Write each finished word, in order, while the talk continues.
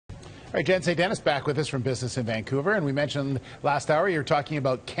All right, Jen St. Dennis back with us from Business in Vancouver, and we mentioned last hour you're talking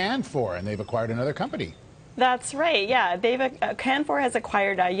about Canfor, and they've acquired another company. That's right, yeah. Canfor has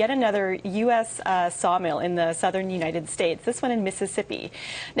acquired yet another U.S. Sawmill in the southern United States, this one in Mississippi.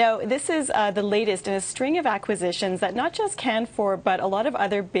 Now, this is the latest in a string of acquisitions that not just Canfor, but a lot of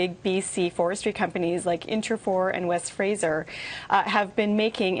other big BC forestry companies like Interfor and West Fraser have been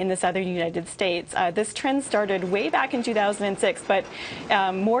making in the southern United States. This trend started way back in 2006, but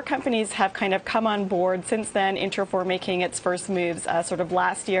more companies have kind of come on board since then, Interfor making its first moves sort of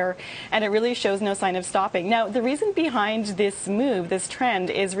last year, and it really shows no sign of stopping. Now, the reason behind this move, this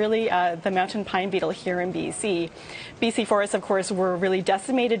trend, is really the mountain pine beetle here in BC. BC forests, of course, were really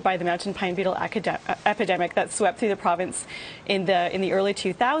decimated by the mountain pine beetle epidemic that swept through the province in the early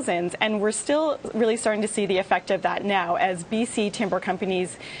 2000s, and we're still really starting to see the effect of that now as BC timber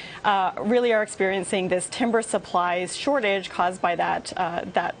companies really are experiencing this timber supplies shortage caused by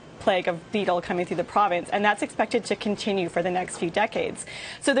that plague of beetle coming through the province, and that's expected to continue for the next few decades.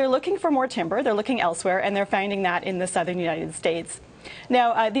 So they're looking for more timber, they're looking elsewhere, and they're finding that in the southern United States.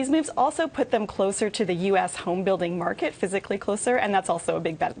 Now, these moves also put them closer to the U.S. home building market, physically closer, and that's also a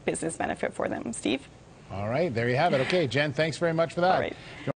big business benefit for them. Steve? All right, there you have it. Okay, Jen, thanks very much for that. All right.